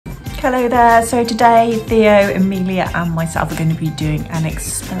Hello there. So today Theo, Emilia and myself are going to be doing an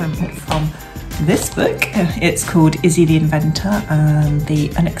experiment from this book. It's called Izzy the Inventor and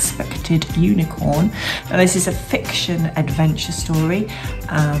the Unexpected Unicorn. Now this is a fiction adventure story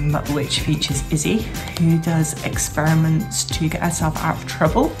which features Izzy, who does experiments to get herself out of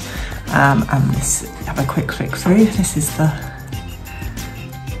trouble. And this, have a quick flick through. This is the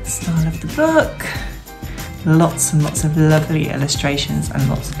style of the book. Lots and lots of lovely illustrations and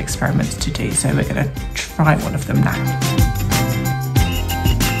lots of experiments to do. So we're going to try one of them now.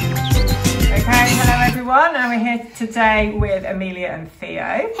 Okay, hello everyone, and we're here today with Emilia and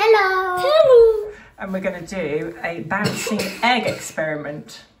Theo. Hello. Hello. And we're going to do a bouncing egg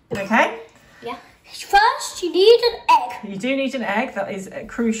experiment. Okay? Yeah. First, you need an egg. You do need an egg. That is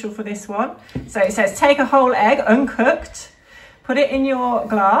crucial for this one. So it says take a whole egg, uncooked, put it in your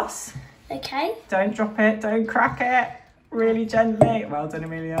glass. Okay. Don't drop it, don't crack it. Really gently. Well done,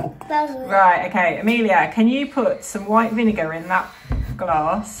 Emilia. Right, okay, Emilia, can you put some white vinegar in that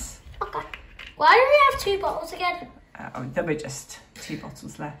glass? Okay. Why do we have 2 bottles again? There were just 2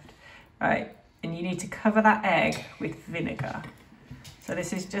 bottles left. Right, and you need to cover that egg with vinegar. So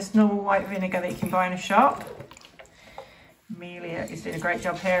this is just normal white vinegar that you can buy in a shop. Emilia is doing a great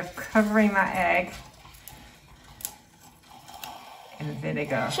job here of covering that egg in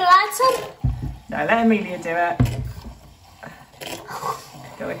vinegar. Should I add some? No, let Emilia do it.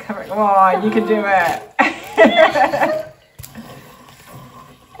 Gotta cover it. Oh, you can do it.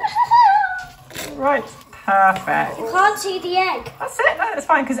 Right, perfect. You can't see the egg. That's it. No, that's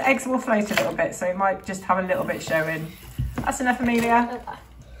fine because eggs will float a little bit, so it might just have a little bit showing. That's enough, Emilia.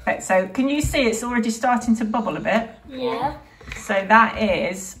 Okay, so can you see it's already starting to bubble a bit? Yeah. So that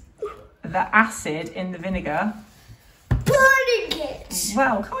is the acid in the vinegar. Burning it.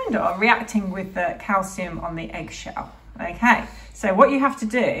 Well, kind of reacting with the calcium on the eggshell. Okay, so what you have to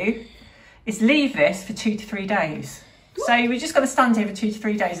do is leave this for 2 to 3 days. So we're just going to stand here for 2 to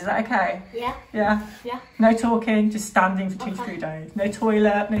 3 days. Is that okay? Yeah. Yeah? Yeah. No talking, just standing for 2 to 3 days. No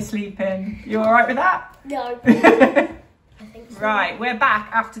toilet, no sleeping. You all right with that? No. I think so. Right, we're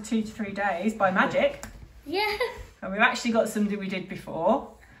back after 2 to 3 days by magic. Yeah. And we've actually got something we did before.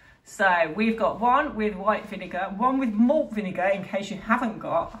 So we've got one with white vinegar, one with malt vinegar in case you haven't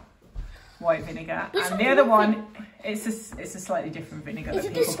got white vinegar, and the other one, it's a slightly different vinegar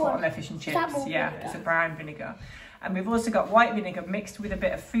that people put on their fish and chips. Yeah, it's a brown vinegar. And we've also got white vinegar mixed with a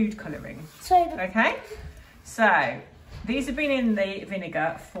bit of food colouring. Okay, so these have been in the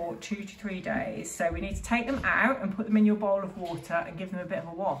vinegar for 2 to 3 days. So we need to take them out and put them in your bowl of water and give them a bit of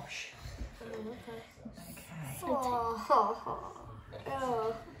a wash. Okay.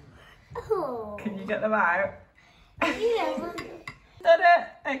 Oh. Can you get them out? Yeah. Done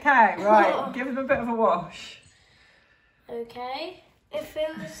it? Okay, right, give them a bit of a wash. Okay. It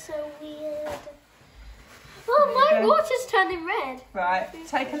feels so weird. Oh, my water's turning red. Right,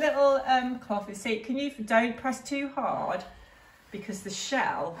 take a little cloth. See, don't press too hard because the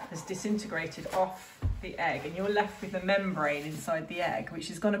shell has disintegrated off the egg and you're left with the membrane inside the egg, which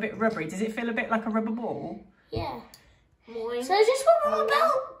has gone a bit rubbery. Does it feel a bit like a rubber ball? Yeah. So is this what rubber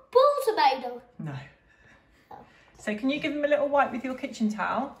balls are made of? No. So can you give them a little wipe with your kitchen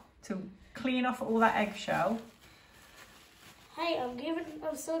towel to clean off all that eggshell? Hey, I'm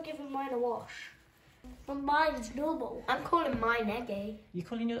still giving mine a wash. But mine's normal. I'm calling mine eggy. Are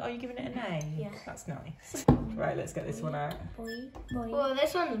you giving it a name? Yeah. That's nice. Right, let's get this one out. Oh,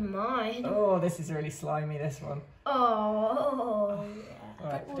 this one's mine. Oh, this is really slimy, this one. Oh.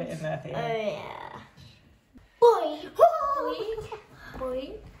 Right, put it in there, Theo. Oh, yeah. Boy.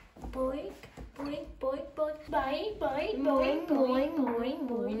 Boy. Boy. Boing, boing, boing, boing, boing, boing, boing, boing,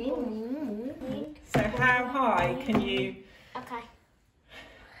 boing, boing. So how high can you... Okay.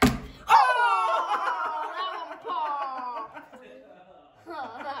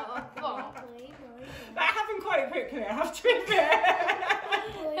 That happened quite quickly, I have to admit.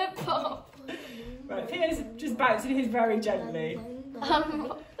 Right, Theo's just bouncing his very gently.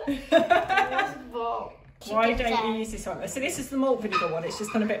 Why don't you use this one? So this is the malt vinegar one, it's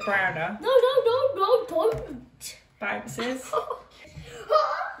just gone a bit browner. No, don't. Bounces.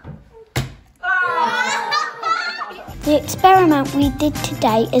 The experiment we did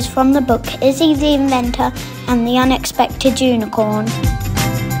today is from the book Izzy the Inventor and the Unexpected Unicorn.